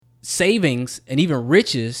savings and even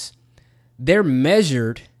riches, they're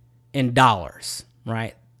measured in dollars,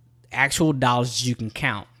 right? Actual dollars you can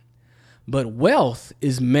count. But wealth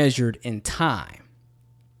is measured in time,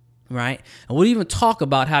 right? And we'll even talk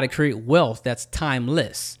about how to create wealth that's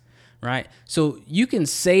timeless, right? So you can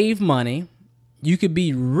save money, you could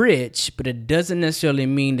be rich, but it doesn't necessarily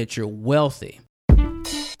mean that you're wealthy.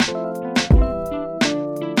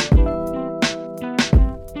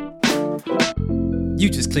 You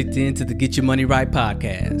just clicked into the Get Your Money Right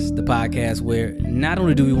podcast, the podcast where not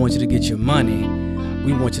only do we want you to get your money,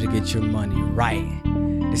 we want you to get your money right.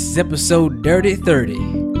 This is episode Dirty 30.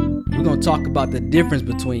 We're going to talk about the difference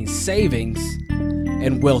between savings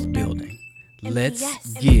and wealth building. Let's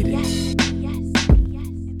get it.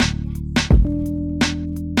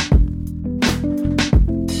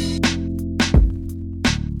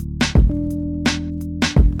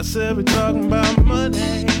 I said we're talking about money.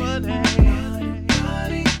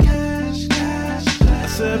 I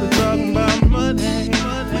said we're talking about money.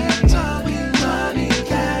 We're talking money,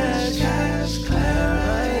 cash,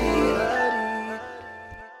 clarity.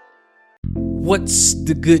 What's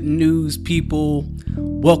the good news, people?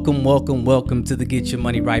 Welcome to the Get Your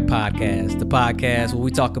Money Right podcast, the podcast where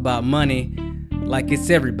we talk about money like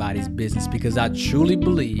it's everybody's business, because I truly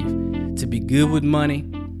believe to be good with money,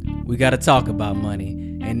 we got to talk about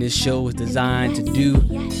money. And this show is designed to do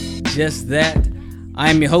just that.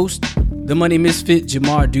 I am your host, the Money Misfit,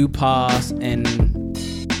 Jamar Dupas, and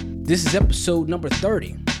this is episode number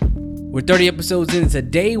 30. We're 30 episodes in.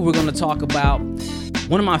 Today we're going to talk about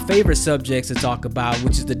one of my favorite subjects to talk about,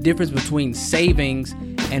 which is the difference between savings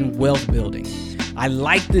and wealth building. I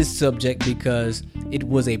like this subject because it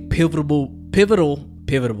was a pivotal.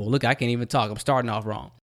 Look, I can't even talk. I'm starting off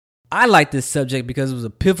wrong. I like this subject because it was a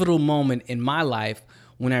pivotal moment in my life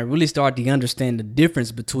when I really started to understand the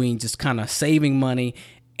difference between just kind of saving money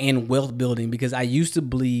and wealth building, because I used to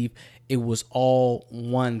believe it was all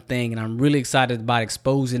one thing. And I'm really excited about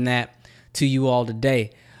exposing that to you all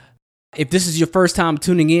today. If this is your first time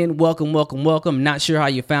tuning in, welcome. Not sure how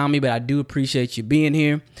you found me, but I do appreciate you being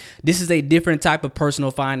here. This is a different type of personal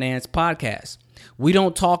finance podcast. We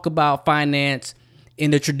don't talk about finance in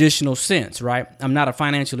the traditional sense, right? I'm not a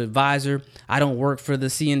financial advisor. I don't work for the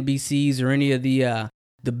CNBCs or any of the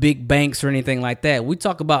big banks or anything like that. We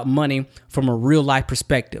talk about money from a real life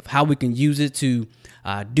perspective, how we can use it to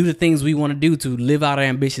do the things we want to do, to live out our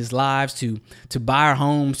ambitious lives, to buy our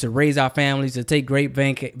homes, to raise our families, to take great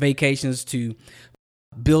vacations, to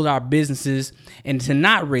build our businesses, and to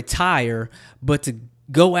not retire, but to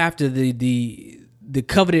go after the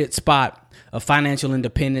coveted spot of financial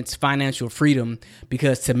independence, financial freedom,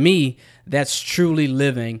 because to me, that's truly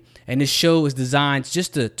living. And this show is designed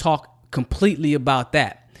just to talk completely about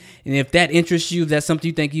that. And if that interests you, if that's something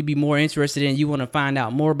you think you'd be more interested in, you want to find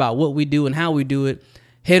out more about what we do and how we do it,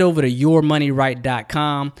 head over to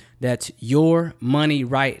yourmoneyright.com. That's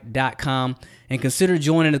yourmoneyright.com, and consider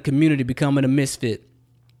joining the community, becoming a Misfit.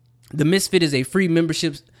 The Misfit is a free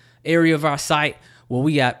membership area of our site where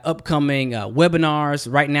we got upcoming webinars.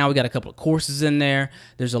 Right now, we got a couple of courses in there.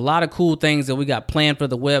 There's a lot of cool things that we got planned for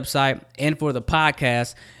the website and for the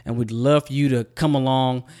podcast, and we'd love for you to come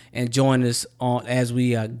along and join us on as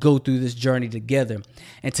we go through this journey together.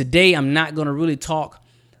 And today, I'm not going to really talk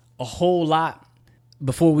a whole lot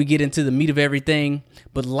before we get into the meat of everything.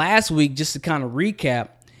 But last week, just to kind of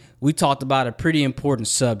recap, we talked about a pretty important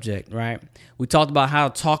subject, right? We talked about how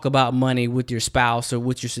to talk about money with your spouse or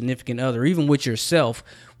with your significant other, even with yourself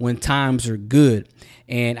when times are good.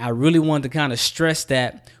 And I really wanted to kind of stress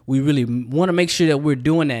that we really want to make sure that we're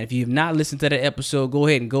doing that. If you have not listened to that episode, go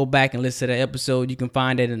ahead and go back and listen to that episode. You can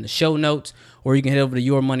find it in the show notes, or you can head over to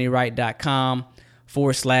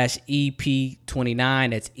yourmoneyright.com/EP29.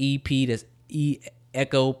 That's EP, that's E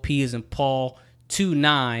Echo, P as in Paul,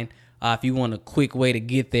 29. If you want a quick way to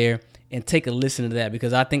get there and take a listen to that,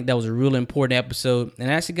 because I think that was a really important episode, and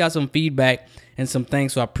I actually got some feedback and some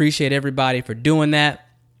things. So I appreciate everybody for doing that,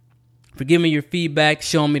 for giving me your feedback,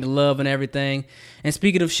 showing me the love and everything. And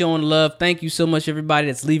speaking of showing love, thank you so much, everybody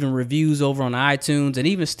that's leaving reviews over on iTunes and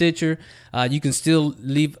even Stitcher. You can still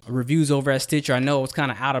leave reviews over at Stitcher. I know it was kind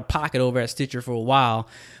of out of pocket over at Stitcher for a while,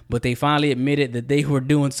 but they finally admitted that they were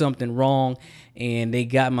doing something wrong, and they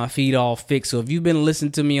got my feed all fixed. So if you've been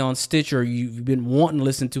listening to me on Stitcher, or you've been wanting to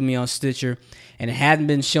listen to me on Stitcher, and it hasn't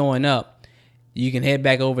been showing up, you can head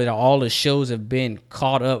back over there. All the shows have been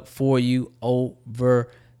caught up for you over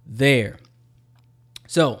there.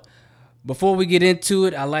 So before we get into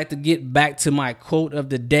it, I'd like to get back to my quote of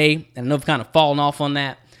the day. And I know I've kind of fallen off on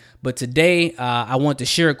that, but today I want to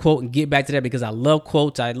share a quote and get back to that, because I love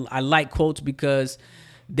quotes. I like quotes because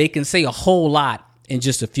they can say a whole lot in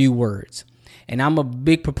just a few words. And I'm a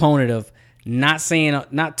big proponent of not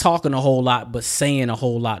talking a whole lot, but saying a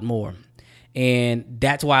whole lot more. And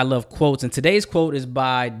that's why I love quotes. And today's quote is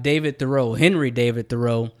by David Thoreau, Henry David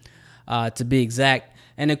Thoreau, to be exact.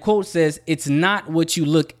 And the quote says, "It's not what you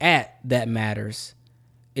look at that matters.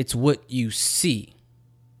 It's what you see."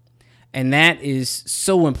 And that is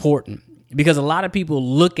so important because a lot of people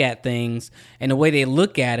look at things, and the way they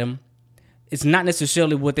look at them, it's not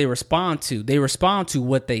necessarily what they respond to. They respond to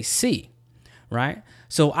what they see, right?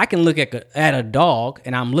 So I can look at a dog,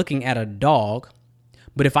 and I'm looking at a dog,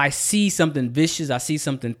 but if I see something vicious, I see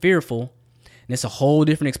something fearful, and it's a whole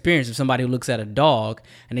different experience if somebody who looks at a dog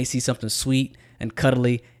and they see something sweet and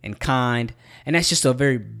cuddly and kind. And that's just a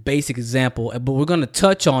very basic example, but we're going to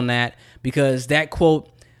touch on that because that quote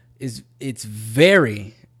it's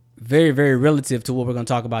very, very, very relative to what we're going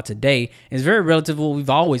to talk about today. It's very relative to what we've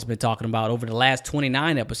always been talking about over the last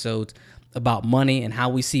 29 episodes about money and how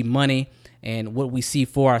we see money and what we see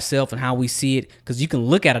for ourselves and how we see it. Because you can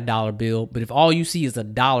look at a dollar bill, but if all you see is a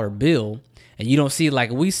dollar bill and you don't see it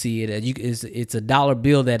like we see it, it's a dollar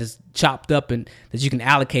bill that is chopped up and that you can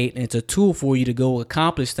allocate, and it's a tool for you to go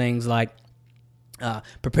accomplish things like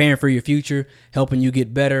preparing for your future, helping you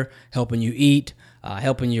get better, helping you eat,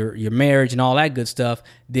 helping your marriage and all that good stuff,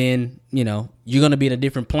 then, you're going to be in a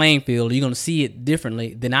different playing field. You're going to see it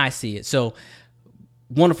differently than I see it. So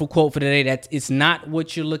wonderful quote for today. That it's not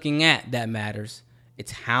what you're looking at that matters.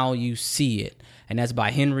 It's how you see it. And that's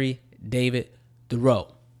by Henry David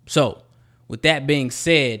Thoreau. So with that being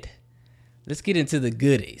said, let's get into the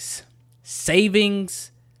goodies.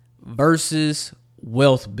 Savings versus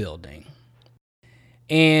wealth building.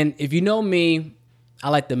 And if you know me, I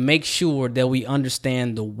like to make sure that we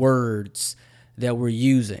understand the words that we're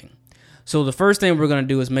using. So the first thing we're going to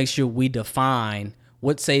do is make sure we define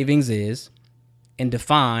what savings is and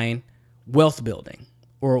define wealth building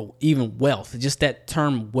or even wealth, just that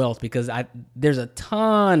term wealth, because there's a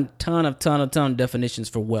ton of definitions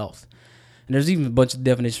for wealth. And there's even a bunch of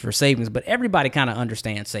definitions for savings, but everybody kind of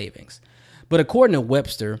understands savings. But according to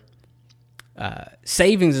Webster,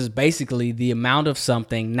 savings is basically the amount of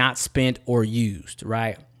something not spent or used,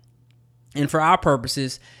 right? And for our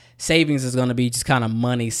purposes, savings is going to be just kind of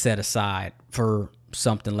money set aside for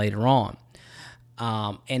something later on.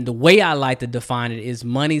 And the way I like to define it is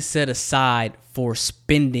money set aside for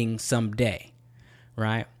spending someday,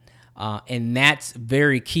 right? And that's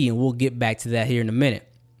very key, and we'll get back to that here in a minute.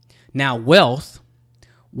 Now, wealth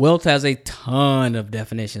has a ton of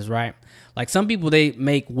definitions, right? Like some people, they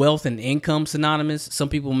make wealth and income synonymous. Some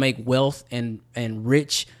people make wealth and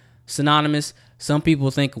rich synonymous. Some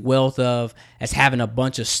people think wealth as having a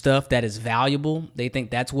bunch of stuff that is valuable. They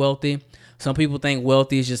think that's wealthy. Some people think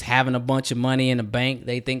wealthy is just having a bunch of money in a bank.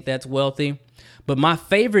 They think that's wealthy. But my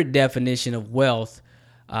favorite definition of wealth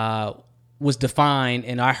was defined,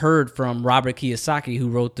 and I heard from Robert Kiyosaki, who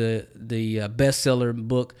wrote the bestseller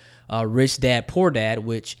book, Rich Dad, Poor Dad,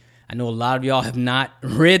 which I know a lot of y'all have not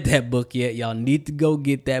read that book yet. Y'all need to go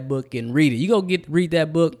get that book and read it. You go read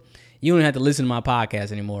that book, you don't have to listen to my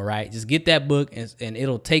podcast anymore, right? Just get that book, and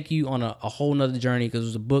it'll take you on a whole nother journey, because it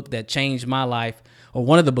was a book that changed my life, or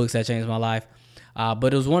one of the books that changed my life.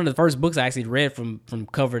 But it was one of the first books I actually read from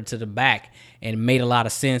cover to the back, and made a lot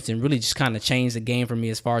of sense and really just kind of changed the game for me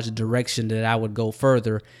as far as the direction that I would go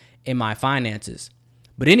further in my finances.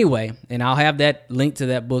 But anyway, and I'll have that link to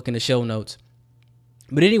that book in the show notes.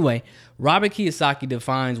 But anyway, Robert Kiyosaki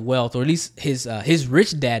defines wealth, or at least his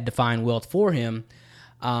rich dad defined wealth for him,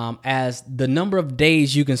 as the number of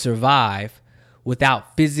days you can survive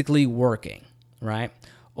without physically working, right?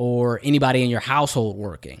 Or anybody in your household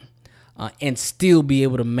working, and still be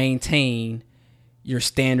able to maintain your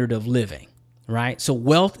standard of living, right? So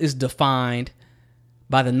wealth is defined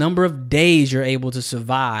by the number of days you're able to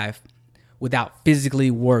survive without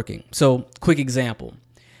physically working. So quick example.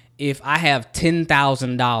 If I have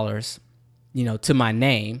 $10,000, to my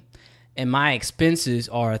name, and my expenses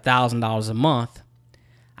are $1,000 a month,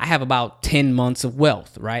 I have about 10 months of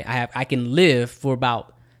wealth, right? I can live for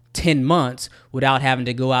about 10 months without having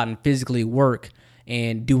to go out and physically work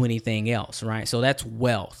and do anything else, right? So that's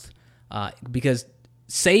wealth, because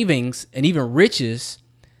savings and even riches,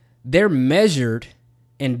 they're measured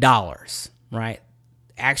in dollars, right?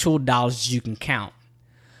 Actual dollars you can count.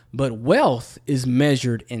 But wealth is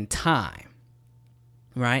measured in time,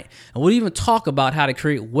 right? And we'll even talk about how to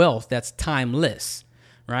create wealth that's timeless,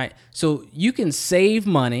 right? So you can save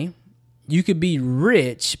money, you could be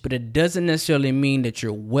rich, but it doesn't necessarily mean that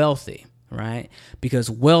you're wealthy, right? Because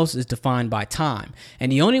wealth is defined by time.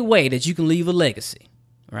 And the only way that you can leave a legacy,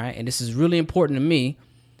 right? And this is really important to me.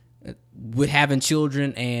 with having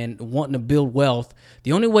children and wanting to build wealth,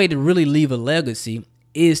 the only way to really leave a legacy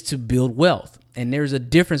is to build wealth. And there's a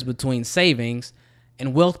difference between savings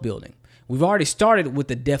and wealth building. We've already started with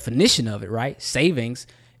the definition of it, right? Savings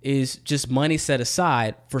is just money set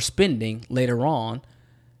aside for spending later on,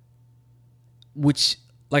 which,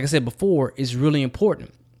 like I said before, is really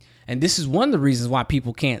important. And this is one of the reasons why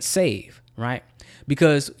people can't save, right?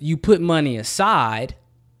 Because you put money aside,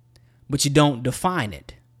 but you don't define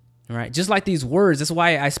it, right? Just like these words. That's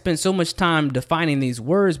why I spend so much time defining these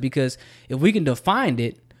words, because if we can define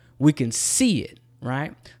it, we can see it,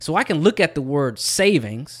 right? So I can look at the word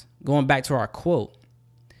savings, going back to our quote,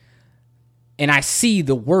 and I see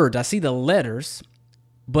the words, I see the letters,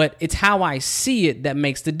 but it's how I see it that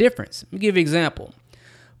makes the difference. Let me give you an example.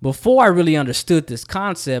 Before I really understood this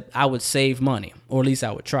concept, I would save money, or at least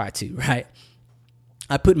I would try to, right?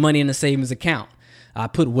 I put money in a savings account. I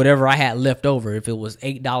put whatever I had left over. If it was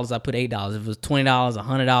 $8, I put $8. If it was $20,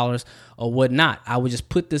 $100, or whatnot, I would just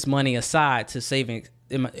put this money aside to saving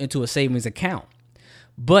into a savings account.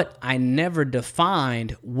 But I never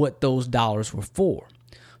defined what those dollars were for.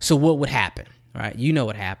 So what would happen, right? You know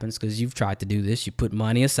what happens because you've tried to do this. You put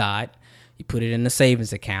money aside, you put it in the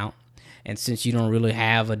savings account. And since you don't really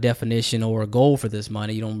have a definition or a goal for this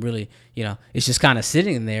money, you don't really, it's just kind of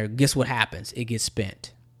sitting there. Guess what happens? It gets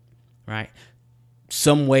spent, right?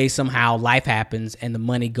 Some way, somehow, life happens and the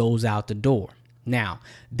money goes out the door. Now,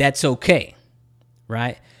 that's okay,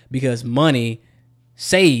 right? Because money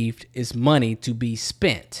saved is money to be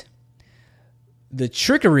spent. The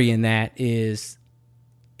trickery in that is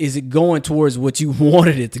it going towards what you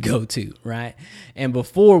wanted it to go to, right? And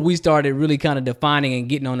before we started really kind of defining and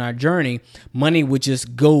getting on our journey, money would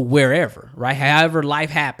just go wherever, right? However life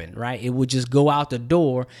happened, right? It would just go out the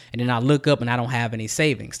door, and then I look up and I don't have any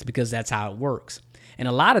savings, because that's how it works. And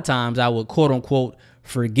a lot of times I would, quote unquote,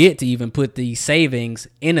 forget to even put the savings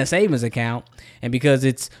in a savings account. And because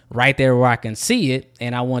it's right there where I can see it,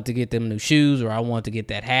 and I want to get them new shoes, or I want to get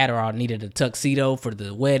that hat, or I needed a tuxedo for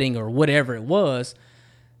the wedding, or whatever it was,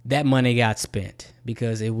 that money got spent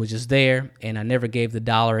because it was just there, and I never gave the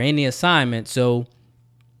dollar any assignment. So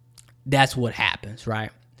that's what happens, right?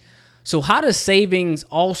 So how does savings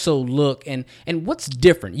also look, and what's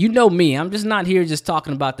different? You know me, I'm just not here just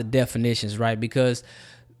talking about the definitions, right? Because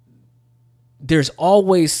there's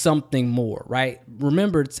always something more, right?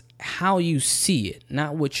 Remember, it's how you see it,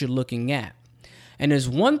 not what you're looking at. And there's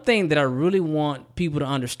one thing that I really want people to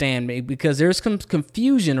understand, because there's some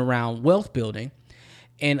confusion around wealth building,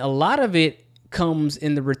 and a lot of it comes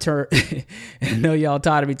in the return. I know y'all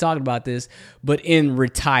tired of me talking about this, but in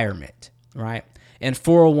retirement, right? And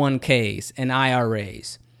 401ks and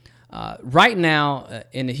IRAs. Right now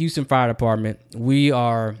in the Houston Fire Department, we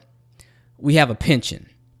have a pension,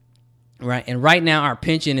 right? And right now our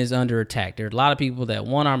pension is under attack. There are a lot of people that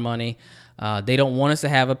want our money. They don't want us to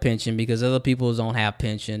have a pension because other people don't have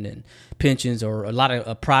pensions, or a lot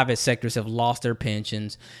of private sectors have lost their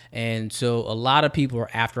pensions. And so a lot of people are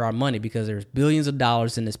after our money because there's billions of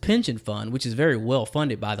dollars in this pension fund, which is very well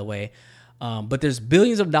funded, by the way. But there's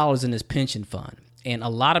billions of dollars in this pension fund. And a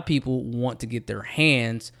lot of people want to get their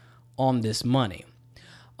hands on this money.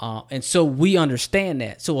 And so we understand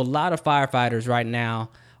that. So a lot of firefighters right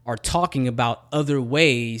now are talking about other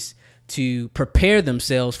ways to prepare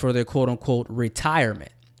themselves for their quote unquote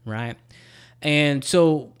retirement, right? And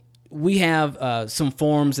so we have some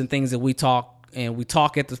forums and things that we talk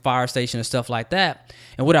at the fire station and stuff like that.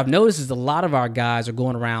 And what I've noticed is a lot of our guys are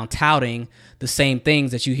going around touting the same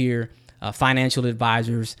things that you hear financial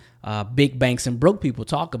advisors, big banks, and broke people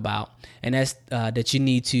talk about, and that's that you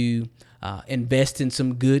need to invest in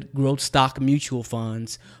some good growth stock mutual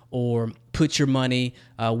funds, or put your money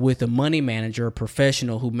with a money manager, a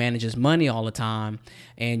professional who manages money all the time,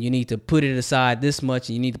 and you need to put it aside this much,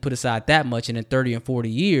 and you need to put aside that much, and in 30 and 40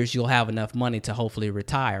 years, you'll have enough money to hopefully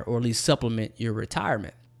retire, or at least supplement your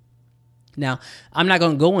retirement. Now, I'm not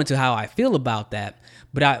going to go into how I feel about that,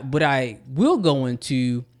 but I will go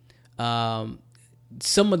into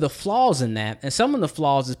some of the flaws in that. And some of the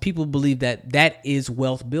flaws is people believe that is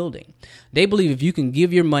wealth building. They believe if you can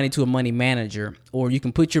give your money to a money manager, or you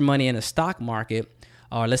can put your money in a stock market,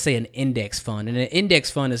 or let's say an index fund. And an index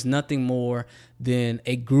fund is nothing more than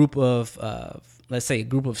a group of, let's say a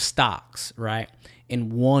group of stocks, right? In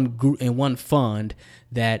one fund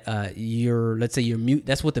that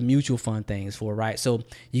that's what the mutual fund thing is for, right? So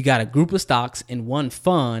you got a group of stocks in one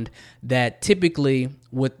fund that typically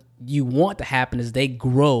what you want to happen is they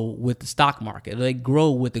grow with the stock market. They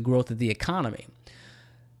grow with the growth of the economy.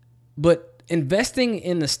 But investing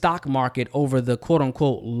in the stock market over the quote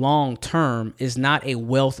unquote long term is not a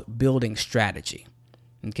wealth building strategy.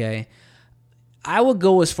 Okay. I would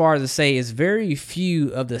go as far as to say it's very few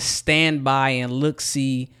of the standby and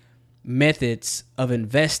look-see methods of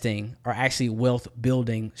investing are actually wealth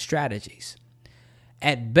building strategies.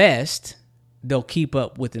 At best, they'll keep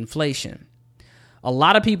up with inflation. A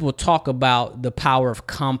lot of people talk about the power of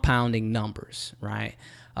compounding numbers, right?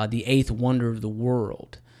 The eighth wonder of the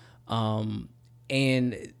world. And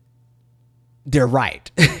they're right.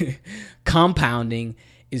 Compounding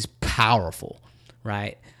is powerful,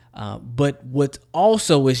 right? But what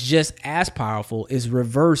also is just as powerful is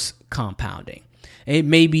reverse compounding. It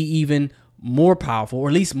may be even more powerful, or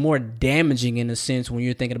at least more damaging in a sense when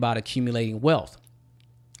you're thinking about accumulating wealth.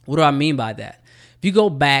 What do I mean by that? If you go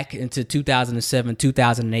back into 2007,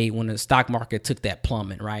 2008, when the stock market took that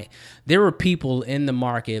plummet, right? There were people in the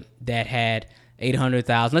market that had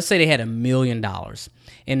 800,000. Let's say they had $1 million.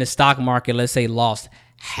 In the stock market, let's say lost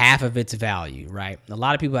half of its value, right? A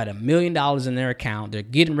lot of people had $1 million in their account. They're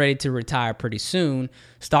getting ready to retire pretty soon.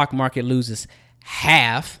 Stock market loses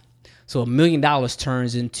half. So $1 million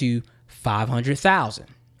turns into 500,000,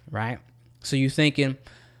 right? So you're thinking,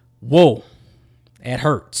 whoa, it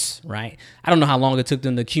hurts, right? I don't know how long it took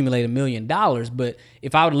them to accumulate $1 million, but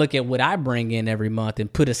if I would look at what I bring in every month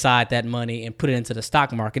and put aside that money and put it into the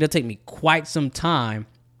stock market, it'll take me quite some time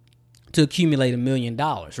to accumulate $1 million,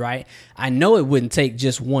 right? I know it wouldn't take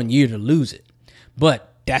just 1 year to lose it,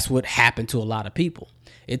 but that's what happened to a lot of people.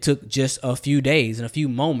 It took just a few days and a few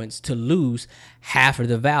moments to lose half of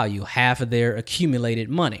the value, half of their accumulated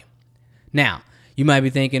money. Now, you might be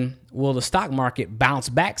thinking, well, the stock market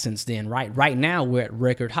bounced back since then, right? Right now, we're at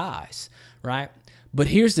record highs, right? But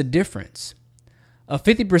here's the difference. A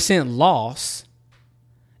 50% loss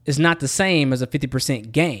is not the same as a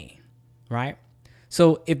 50% gain, right?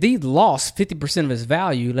 So if they lost 50% of its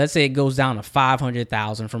value, let's say it goes down to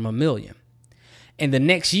 500,000 from $1 million, and the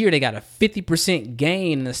next year they got a 50%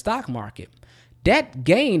 gain in the stock market, that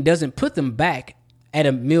gain doesn't put them back at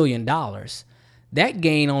 $1 million. That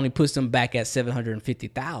gain only puts them back at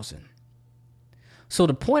 750,000. So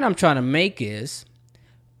the point I'm trying to make is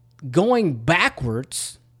going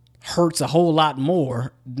backwards hurts a whole lot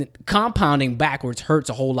more. Compounding backwards hurts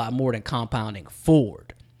a whole lot more than compounding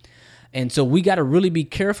forward. And so we got to really be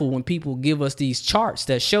careful when people give us these charts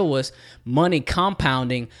that show us money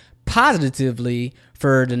compounding positively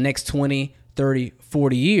for the next 20, 30,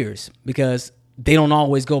 40 years, because they don't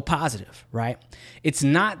always go positive, right? It's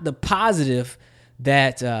not the positive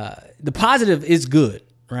that the positive is good,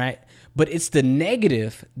 right? But it's the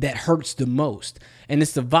negative that hurts the most. And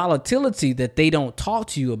it's the volatility that they don't talk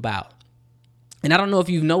to you about. And I don't know if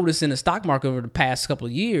you've noticed in the stock market over the past couple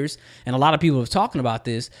of years, and a lot of people are talking about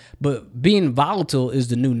this, but being volatile is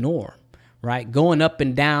the new norm, right? Going up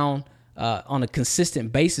and down on a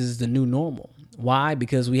consistent basis is the new normal. Why?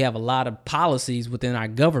 Because we have a lot of policies within our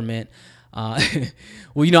government. Well,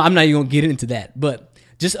 I'm not even going to get into that, but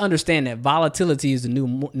just understand that volatility is the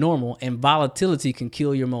new normal, and volatility can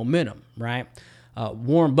kill your momentum, right?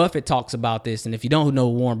 Warren Buffett talks about this, and if you don't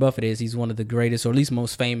know who Warren Buffett is, he's one of the greatest, or at least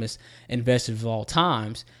most famous investors of all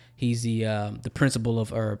times. He's the principal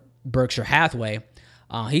of Berkshire Hathaway.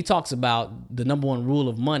 He talks about the number one rule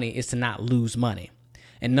of money is to not lose money,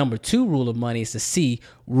 and number two rule of money is to see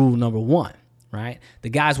rule number one, right? The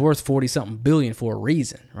guy's worth 40-something billion for a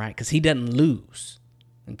reason, right? Because he doesn't lose,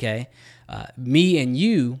 okay? Me and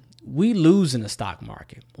you, we lose in the stock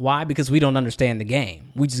market. Why? Because we don't understand the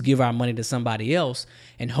game. We just give our money to somebody else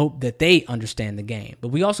and hope that they understand the game. But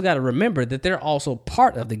we also got to remember that they're also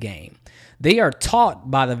part of the game. They are taught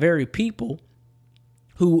by the very people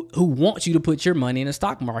who want you to put your money in the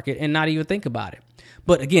stock market and not even think about it.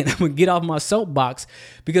 But again, I'm going to get off my soapbox,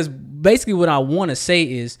 because basically what I want to say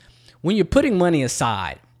is when you're putting money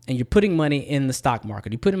aside, and you're putting money in the stock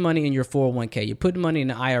market, you're putting money in your 401k, you're putting money in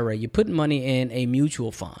the IRA, you're putting money in a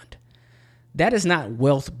mutual fund, that is not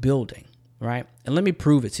wealth building, right? And let me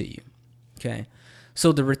prove it to you, okay?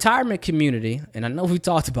 So the retirement community, and I know we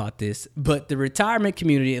talked about this, but the retirement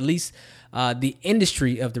community, at least the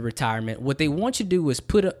industry of the retirement, what they want you to do is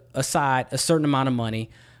put aside a certain amount of money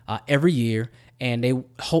every year, and they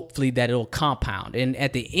hopefully that it'll compound. And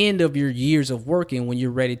at the end of your years of working, when you're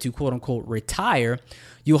ready to quote unquote retire,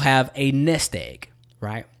 you'll have a nest egg,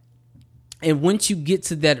 right? And once you get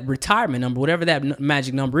to that retirement number, whatever that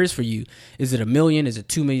magic number is for you, is it $1 million? Is it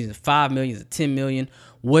 $2 million? Is it $5 million? Is it $10 million?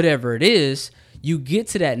 Whatever it is, you get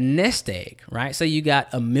to that nest egg, right? So you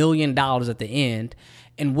got $1 million at the end.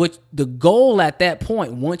 And what the goal at that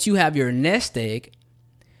point, once you have your nest egg,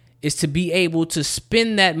 is to be able to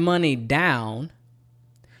spend that money down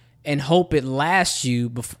and hope it lasts you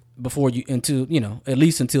before you, until, at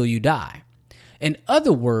least until you die. In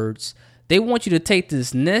other words, They want you to take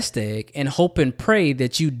this nest egg and hope and pray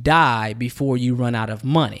that you die before you run out of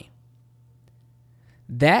money.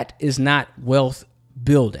 That is not wealth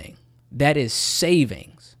building. That is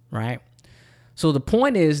savings, right? So the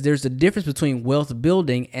point is there's a difference between wealth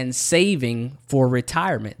building and saving for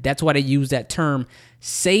retirement. That's why they use that term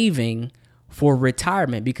saving for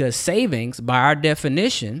retirement, because savings, by our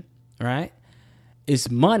definition, right, is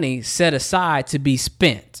money set aside to be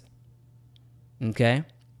spent. Okay?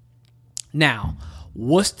 Now,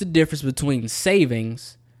 what's the difference between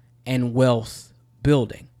savings and wealth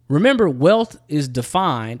building? Remember, wealth is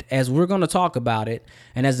defined, as we're going to talk about it,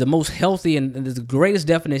 and as the most healthy and the greatest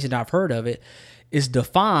definition I've heard of it, is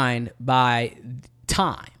defined by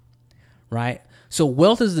time, right? So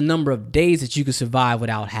wealth is the number of days that you can survive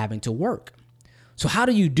without having to work. So how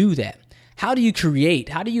do you do that? How do you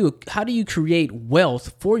create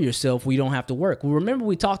wealth for yourself where you don't have to work? Well, remember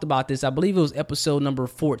we talked about this, I believe it was episode number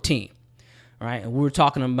 14, right? And we were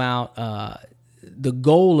talking about the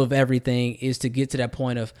goal of everything is to get to that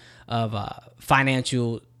point of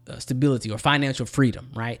financial stability or financial freedom,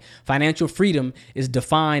 right? Financial freedom is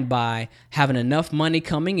defined by having enough money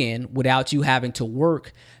coming in without you having to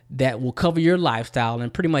work that will cover your lifestyle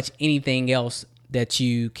and pretty much anything else that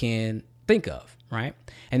you can think of, right?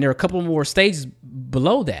 And there are a couple more stages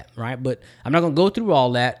below that, right? But I'm not going to go through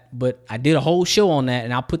all that, but I did a whole show on that,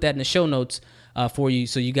 and I'll put that in the show notes for you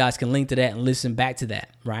so you guys can link to that and listen back to that,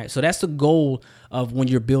 right? So that's the goal of when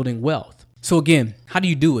you're building wealth. So again, how do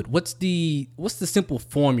you do it? What's the simple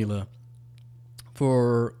formula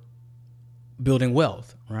for building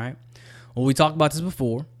wealth, right? Well, we talked about this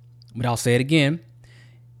before, but I'll say it again.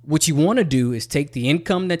 What you want to do is take the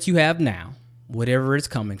income that you have now, whatever it's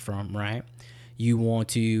coming from, right? You want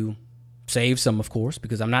to save some, of course,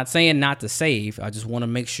 because I'm not saying not to save. I just want to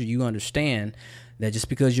make sure you understand that just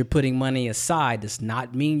because you're putting money aside does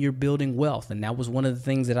not mean you're building wealth. And that was one of the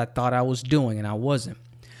things that I thought I was doing, and I wasn't.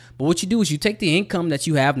 But what you do is you take the income that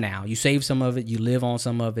you have now, you save some of it, you live on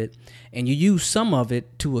some of it, and you use some of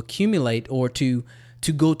it to accumulate or to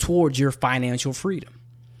go towards your financial freedom,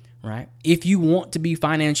 right? If you want to be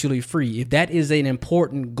financially free, if that is an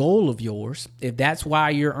important goal of yours, if that's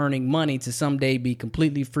why you're earning money to someday be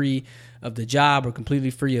completely free of the job or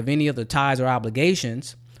completely free of any other ties or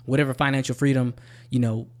obligations, whatever financial freedom,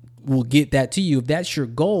 will get that to you. If that's your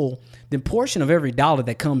goal, then portion of every dollar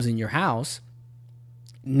that comes in your house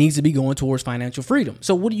needs to be going towards financial freedom.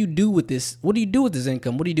 So what do you do with this? What do you do with this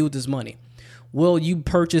income? What do you do with this money? Well, you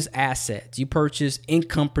purchase assets. You purchase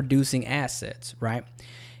income producing assets, right?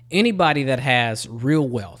 Anybody that has real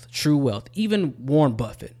wealth, true wealth, even Warren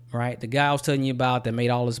Buffett, right? The guy I was telling you about that made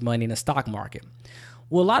all his money in the stock market.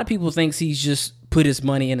 Well, a lot of people think he's just put his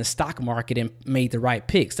money in the stock market and made the right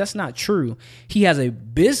picks. That's not true. He has a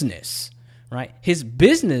business, right? His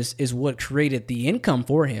business is what created the income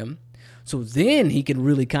for him. So then he can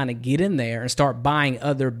really kind of get in there and start buying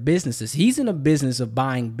other businesses. He's in a business of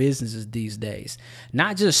buying businesses these days,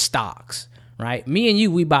 not just stocks, right? Me and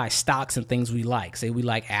you, we buy stocks and things we like. Say we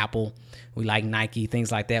like Apple, we like Nike,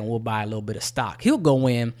 things like that, and we'll buy a little bit of stock. He'll go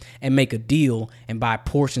in and make a deal and buy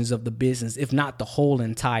portions of the business, if not the whole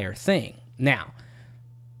entire thing. Now,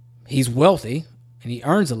 he's wealthy and he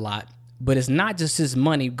earns a lot, but it's not just his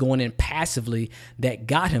money going in passively that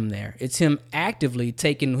got him there. It's him actively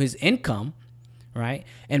taking his income, right,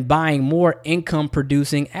 and buying more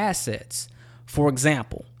income-producing assets. For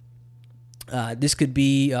example, this could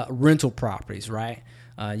be rental properties, right?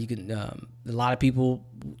 You can. A lot of people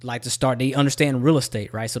like to start. They understand real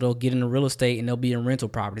estate, right? So they'll get into real estate and they'll be in rental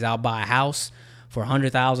properties. I'll buy a house for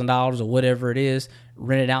 $100,000 or whatever it is,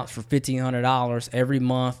 rent it out for $1,500 every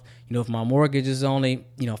month. If my mortgage is only,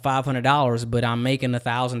 $500, but I'm making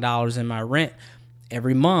 $1,000 in my rent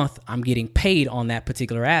every month, I'm getting paid on that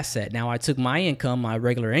particular asset. Now I took my income, my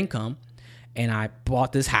regular income, and I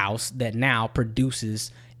bought this house that now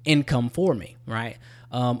produces income for me, right?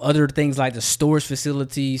 Other things like the storage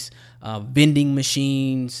facilities, vending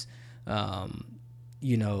machines,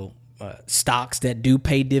 stocks that do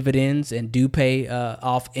pay dividends and do pay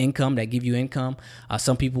off income, that give you income.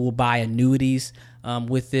 Some people will buy annuities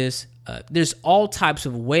with this. There's all types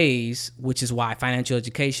of ways, which is why financial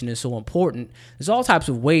education is so important. There's all types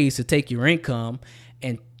of ways to take your income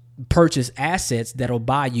and purchase assets that'll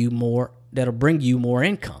buy you more, that'll bring you more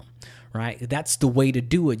income, right? That's the way to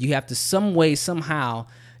do it. You have to some way, somehow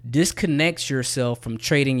disconnect yourself from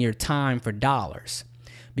trading your time for dollars.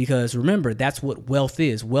 Because remember, that's what wealth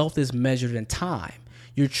is. Wealth is measured in time.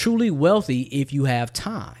 You're truly wealthy if you have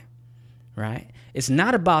time, right? It's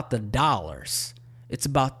not about the dollars. It's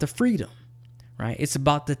about the freedom, right? It's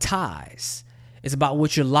about the ties. It's about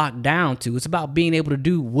what you're locked down to. It's about being able to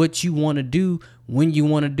do what you want to do, when you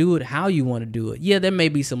want to do it, how you want to do it. Yeah, there may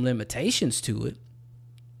be some limitations to it,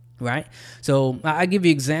 right? So I give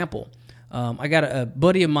you an example. I got a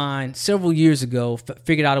buddy of mine several years ago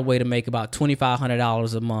figured out a way to make about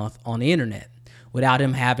 $2,500 a month on the internet without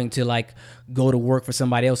him having to like go to work for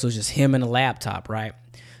somebody else. It was just him and a laptop, right?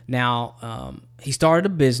 Now, he started a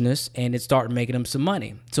business and it started making him some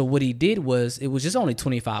money. So what he did was, it was just only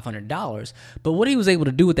 $2,500. But what he was able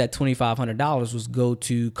to do with that $2,500 was go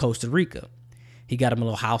to Costa Rica. He got him a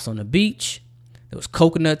little house on the beach. There was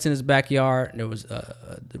coconuts in his backyard. There was the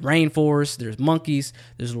rainforest. There's monkeys.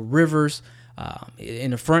 There's little rivers.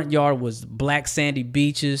 In the front yard was black sandy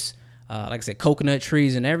beaches. Like I said, coconut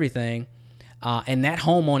trees and everything. And that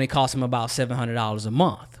home only cost him about $700 a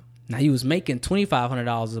month. Now, he was making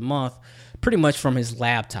 $2,500 a month pretty much from his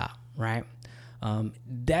laptop, right?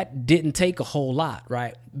 That didn't take a whole lot,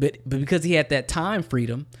 right? But because he had that time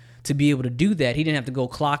freedom to be able to do that, he didn't have to go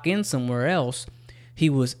clock in somewhere else. He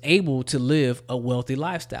was able to live a wealthy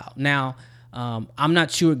lifestyle. Now, I'm not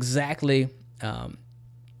sure exactly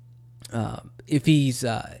if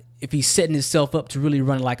he's setting himself up to really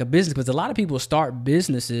run like a business, because a lot of people start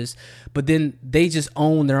businesses, but then they just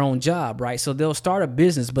own their own job, right? So they'll start a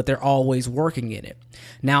business, but they're always working in it.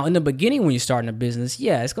 Now, in the beginning, when you're starting a business,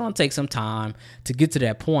 yeah, it's going to take some time to get to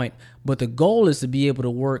that point, but the goal is to be able to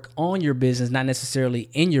work on your business, not necessarily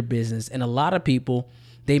in your business. And a lot of people,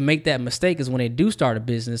 they make that mistake, is when they do start a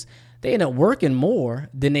business, they end up working more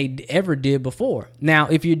than they ever did before. Now,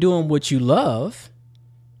 if you're doing what you love,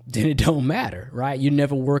 then it don't matter, right? You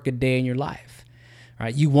never work a day in your life,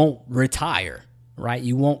 right? You won't retire, right?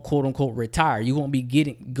 You won't quote unquote retire. You won't be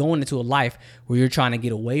going into a life where you're trying to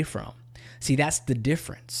get away from. See, that's the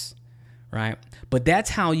difference, right? But that's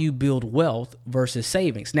how you build wealth versus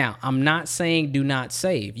savings. Now, I'm not saying do not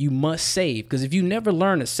save. You must save, because if you never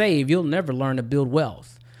learn to save, you'll never learn to build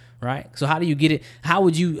wealth, right? So how do you get it? How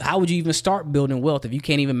would you even start building wealth if you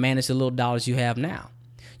can't even manage the little dollars you have now?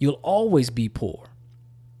 You'll always be poor.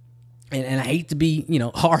 And I hate to be,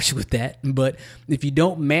 harsh with that, but if you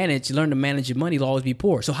don't learn to manage your money, you'll always be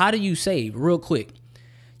poor. So how do you save? Real quick,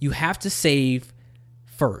 you have to save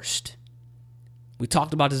first. We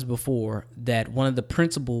talked about this before, that one of the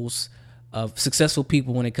principles of successful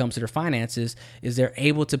people when it comes to their finances is they're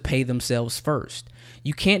able to pay themselves first.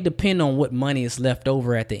 You can't depend on what money is left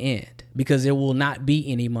over at the end, because there will not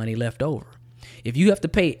be any money left over. If you have to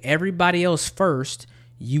pay everybody else first,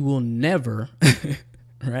 you will never...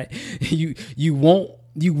 right? You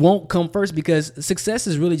won't come first, because success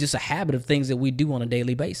is really just a habit of things that we do on a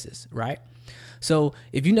daily basis, right? So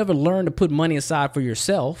if you never learn to put money aside for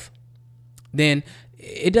yourself, then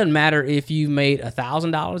it doesn't matter if you made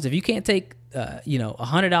 $1,000. If you can't take $100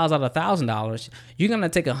 out of $1,000, you're gonna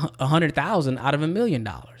take $100,000 out of $1 million,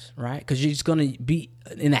 right? Because you're just gonna be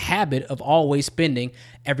in the habit of always spending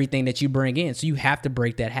everything that you bring in. So you have to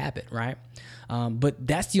break that habit, right? But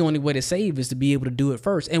that's the only way to save, is to be able to do it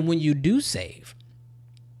first. And when you do save,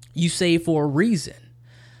 you save for a reason.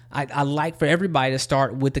 I like for everybody to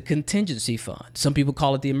start with the contingency fund. Some people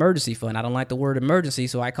call it the emergency fund. I don't like the word emergency,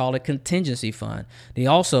 so I call it contingency fund.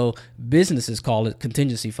 Businesses call it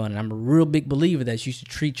contingency fund. And I'm a real big believer that you should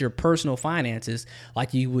treat your personal finances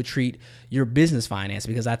like you would treat your business finance,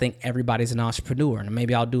 because I think everybody's an entrepreneur. And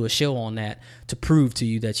maybe I'll do a show on that to prove to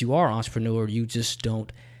you that you are an entrepreneur. You just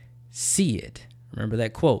don't see it. Remember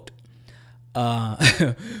that quote.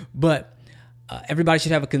 But everybody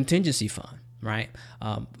should have a contingency fund, right?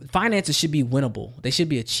 Finances should be winnable. They should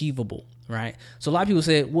be achievable, right? So a lot of people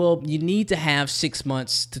say, well, you need to have 6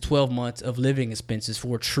 months to 12 months of living expenses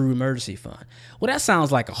for a true emergency fund. Well, that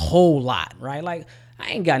sounds like a whole lot, right? Like,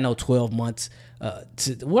 I ain't got no 12 months. Where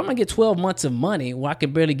am I going to get 12 months of money where I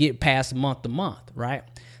can barely get past month to month, right?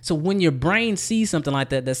 So when your brain sees something like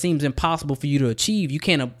that seems impossible for you to achieve, you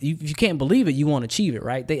can't believe it, you won't achieve it,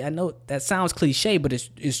 right? I know that sounds cliche, but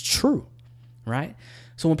it's true, right?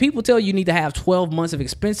 So when people tell you need to have 12 months of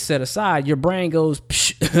expenses set aside, your brain goes,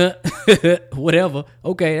 whatever.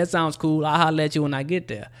 Okay, that sounds cool. I'll holler at you when I get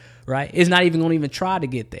there, right? It's not even going to even try to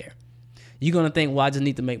get there. You're going to think, well, I just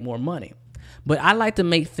need to make more money. But I like to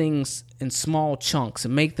make things in small chunks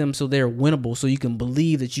and make them so they're winnable, so you can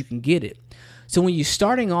believe that you can get it. So when you're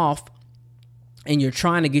starting off and you're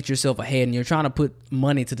trying to get yourself ahead and you're trying to put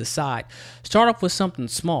money to the side, start off with something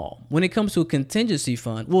small. When it comes to a contingency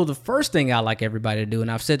fund, well, the first thing I like everybody to do, and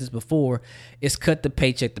I've said this before, is cut the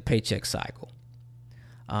paycheck cycle.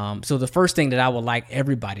 So the first thing that I would like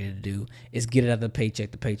everybody to do is get it out of the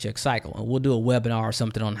paycheck cycle. And we'll do a webinar or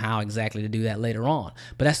something on how exactly to do that later on.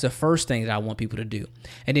 But that's the first thing that I want people to do.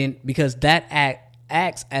 And then because that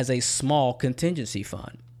acts as a small contingency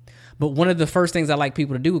fund. But one of the first things I like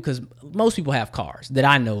people to do, because most people have cars that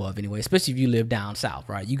I know of anyway, especially if you live down south,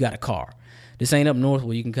 right? You got a car. This ain't up north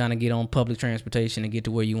where you can kind of get on public transportation and get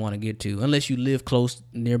to where you want to get to, unless you live close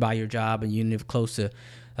nearby your job and you live close to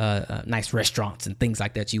nice restaurants and things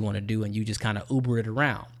like that you want to do, and you just kind of Uber it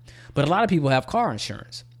around. But a lot of people have car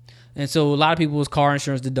insurance. And so a lot of people's car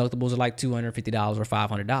insurance deductibles are like $250 or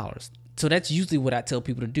 $500. So that's usually what I tell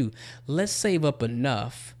people to do. Let's save up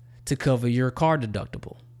enough to cover your car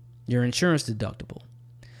deductible, your insurance deductible.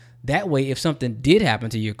 That way, if something did happen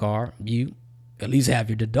to your car, you at least have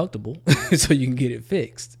your deductible so you can get it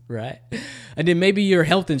fixed, right? And then maybe your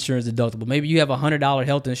health insurance deductible. Maybe you have a $100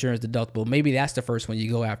 health insurance deductible. Maybe that's the first one you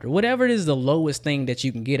go after. Whatever it is, the lowest thing that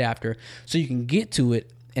you can get after, so you can get to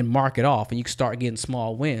it and mark it off, and you can start getting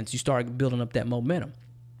small wins. You start building up that momentum.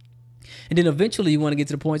 And then eventually you want to get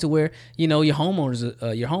to the point to where, you know, your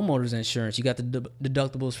homeowner's insurance, you got the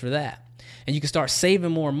deductibles for that. And you can start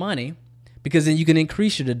saving more money, because then you can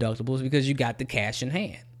increase your deductibles because you got the cash in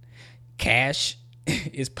hand. Cash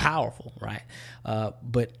is powerful, right?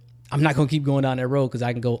 But I'm not going to keep going down that road because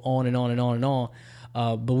I can go on and on and on and on.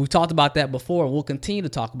 But we've talked about that before, and we'll continue to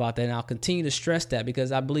talk about that, and I'll continue to stress that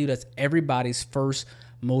because I believe that's everybody's first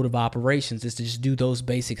mode of operations, is to just do those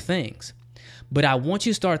basic things. But I want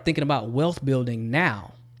you to start thinking about wealth building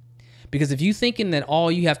now, because if you're thinking that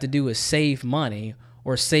all you have to do is save money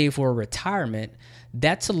or save for a retirement,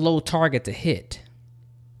 that's a low target to hit,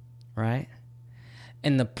 right?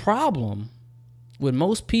 And the problem with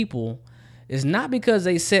most people is not because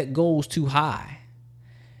they set goals too high.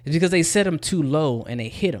 It's because they set them too low and they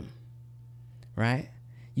hit them, right?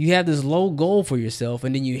 You have this low goal for yourself,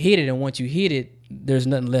 and then you hit it, and once you hit it, there's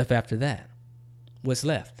nothing left after that. What's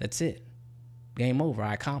left? That's it. Game over.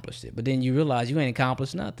 I accomplished it. But then you realize you ain't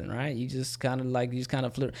accomplished nothing, right? You just kind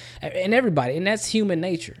of flip. And everybody, and that's human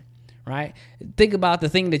nature, right? Think about the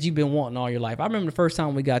thing that you've been wanting all your life. I remember the first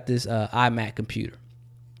time we got this iMac computer.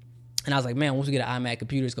 And I was like, man, once we get an iMac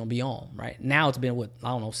computer, it's going to be on, right? Now it's been,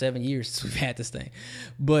 7 years since we've had this thing.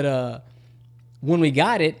 But when we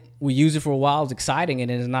got it, we used it for a while. It was exciting, and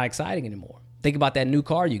then it's not exciting anymore. Think about that new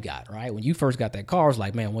car you got, right? When you first got that car, it's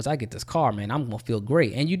like, man, once I get this car, man, I'm going to feel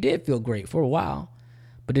great. And you did feel great for a while,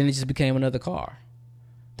 but then it just became another car.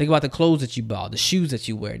 Think about the clothes that you bought, the shoes that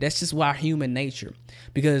you wear. That's just our human nature,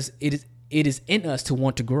 because it is in us to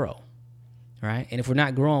want to grow, right? And if we're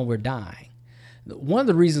not growing, we're dying. One of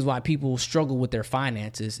the reasons why people struggle with their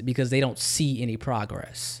finances is because they don't see any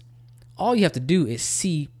progress. All you have to do is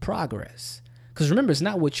see progress. Because remember, it's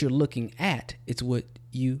not what you're looking at, it's what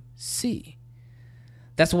you see.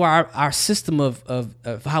 That's why our system of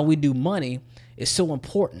how we do money is so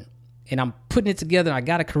important. And I'm putting it together, and I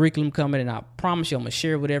got a curriculum coming, and I promise you I'm going to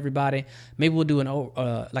share it with everybody. Maybe we'll do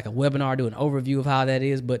like a webinar, do an overview of how that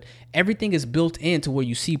is. But everything is built into where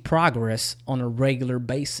you see progress on a regular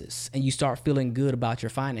basis, and you start feeling good about your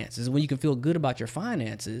finances. When you can feel good about your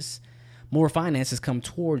finances, more finances come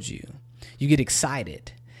towards you. You get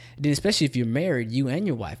excited. Then especially if you're married, you and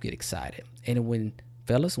your wife get excited. And when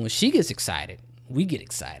she gets excited, we get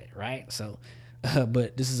excited, right? So,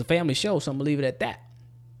 but this is a family show, so I'm going to leave it at that.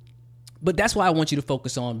 But that's why I want you to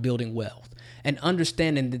focus on building wealth and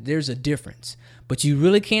understanding that there's a difference. But you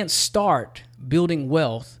really can't start building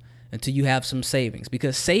wealth until you have some savings,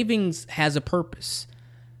 because savings has a purpose.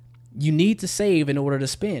 You need to save in order to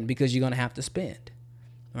spend, because you're going to have to spend.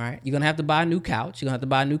 All right? You're going to have to buy a new couch. You're going to have to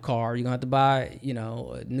buy a new car. You're going to have to buy,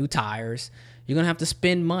 new tires. You're going to have to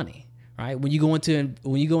spend money. Right? When you go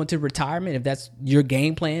into retirement, if that's your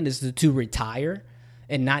game plan is to retire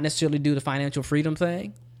and not necessarily do the financial freedom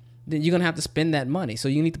thing, then you're going to have to spend that money. So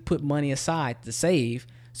you need to put money aside to save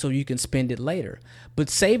so you can spend it later.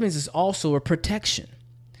 But savings is also a protection.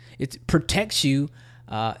 It protects you.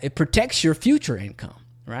 It protects your future income,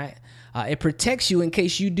 right? It protects you in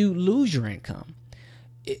case you do lose your income.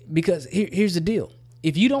 Because here's the deal.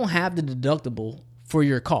 If you don't have the deductible for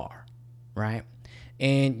your car, right,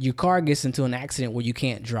 and your car gets into an accident where you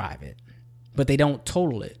can't drive it, but they don't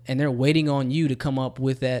total it, and they're waiting on you to come up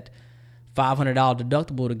with that $500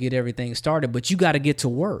 deductible to get everything started, but you got to get to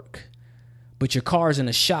work, but your car's in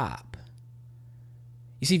a shop.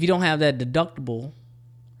 You see, if you don't have that deductible,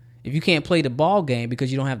 if you can't play the ball game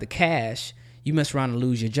because you don't have the cash, you mess around and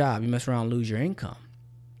lose your job. You mess around and lose your income.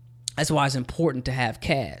 That's why it's important to have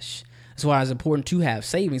cash. That's why it's important to have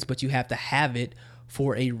savings, but you have to have it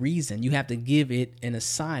for a reason. You have to give it an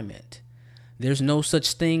assignment. There's no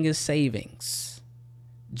such thing as savings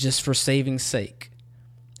just for saving's sake.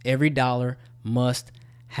 Every dollar must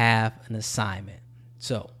have an assignment.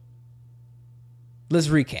 So let's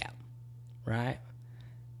recap, right?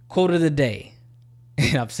 Quote of the day.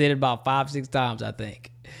 And I've said it about 5-6 times, I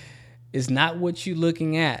think. It's not what you're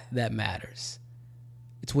looking at that matters.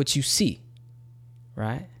 It's what you see,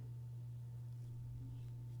 right?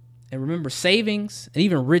 And remember, savings and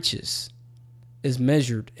even riches is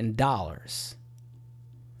measured in dollars.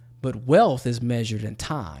 But wealth is measured in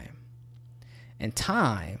time. And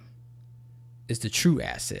time is the true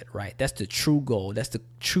asset, right? That's the true gold. That's the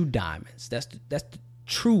true diamonds. That's the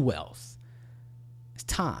true wealth. It's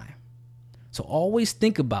time. So always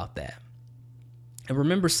think about that. And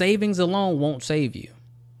remember, savings alone won't save you.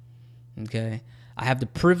 Okay? I have the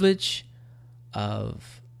privilege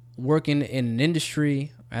of working in an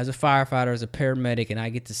industry as a firefighter, as a paramedic, and I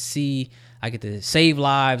get to save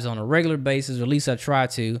lives on a regular basis, or at least I try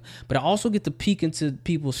to, but I also get to peek into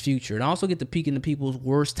people's future, and I also get to peek into people's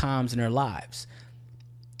worst times in their lives.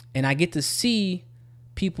 And I get to see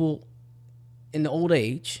people in the old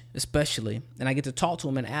age, especially, and I get to talk to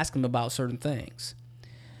them and ask them about certain things.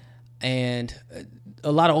 And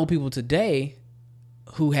a lot of old people today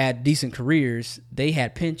who had decent careers, they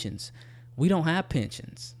had pensions. We don't have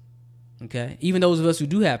pensions. Okay, even those of us who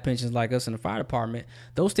do have pensions, like us in the fire department,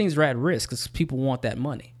 those things are at risk because people want that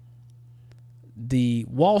money. The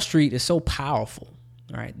Wall Street is so powerful,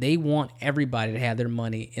 right? They want everybody to have their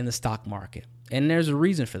money in the stock market, and there's a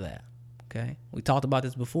reason for that. Okay, we talked about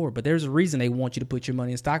this before, but there's a reason they want you to put your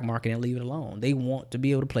money in the stock market and leave it alone. They want to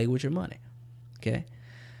be able to play with your money. Okay,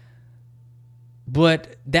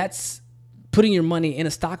 but that's putting your money in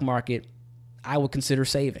a stock market. I would consider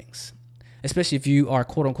savings, especially if you are,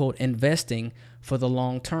 quote unquote, investing for the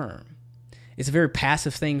long term. It's a very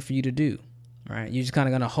passive thing for you to do, right? You're just kind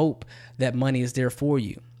of going to hope that money is there for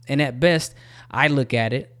you. And at best, I look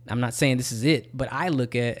at it, I'm not saying this is it, but I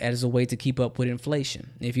look at it as a way to keep up with inflation.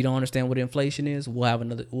 If you don't understand what inflation is,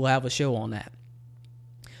 we'll have a show on that.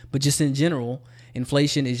 But just in general,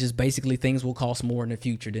 inflation is just basically things will cost more in the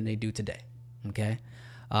future than they do today, okay?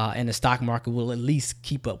 And the stock market will at least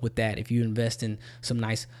keep up with that if you invest in some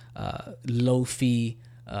nice low-fee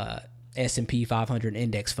S&P 500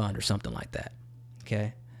 index fund or something like that,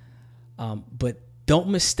 okay? But don't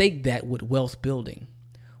mistake that with wealth building.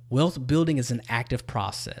 Wealth building is an active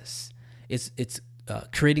process. It's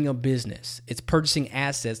creating a business. It's purchasing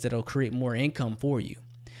assets that will create more income for you,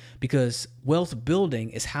 because wealth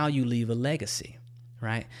building is how you leave a legacy,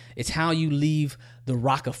 right? It's how you leave the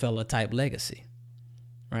Rockefeller-type legacy.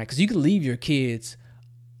 Right, because you can leave your kids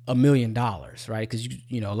 $1 million, right? Because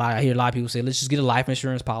I hear a lot of people say, let's just get a life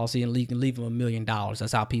insurance policy and you can leave them $1 million.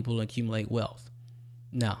 That's how people accumulate wealth.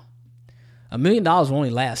 No, $1 million will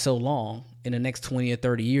only last so long in the next 20 or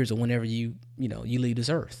 30 years, or whenever you leave this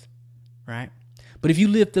earth, right? But if you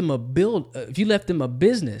left them a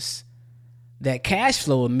business that cash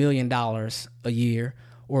flow $1 million a year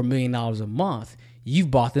or $1 million a month, you've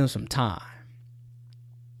bought them some time,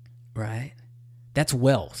 right? That's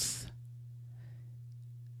wealth.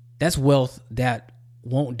 That's wealth that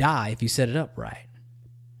won't die if you set it up right.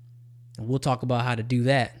 And we'll talk about how to do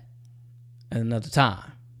that at another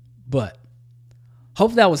time. But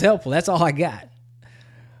hope that was helpful. That's all I got.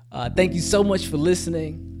 Thank you so much for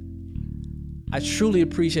listening. I truly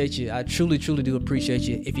appreciate you. I truly do appreciate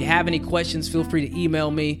you. If you have any questions, feel free to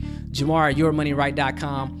email me,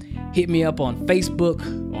 Jamar@yourmoneyright.com. Hit me up on Facebook,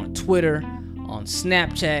 on Twitter, on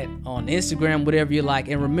Snapchat, on Instagram, whatever you like.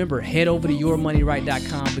 And remember, head over to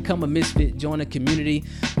yourmoneyright.com, become a misfit, join a community.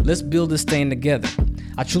 Let's build this thing together.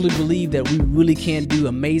 I truly believe that we really can do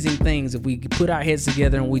amazing things if we put our heads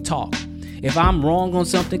together and we talk. If I'm wrong on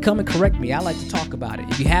something, come and correct me. I like to talk about it.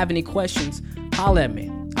 If you have any questions, holler at me.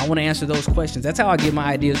 I want to answer those questions. That's how I get my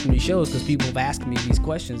ideas from these shows, because people have asked me these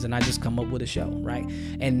questions and I just come up with a show, right?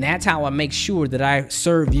 And that's how I make sure that I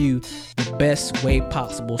serve you the best way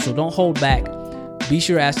possible. So don't hold back. Be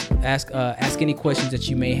sure to ask any questions that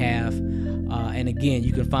you may have. And again,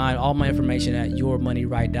 you can find all my information at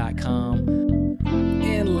yourmoneyright.com.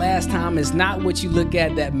 And last time, it's not what you look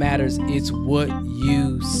at that matters. It's what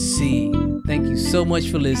you see. Thank you so much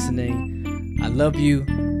for listening. I love you.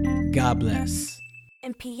 God bless.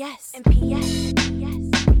 MPS.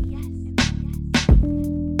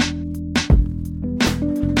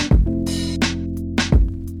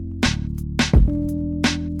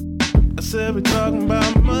 I said we're talking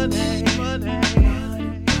about money.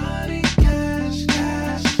 Cash.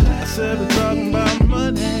 I said we're talking about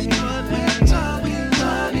money.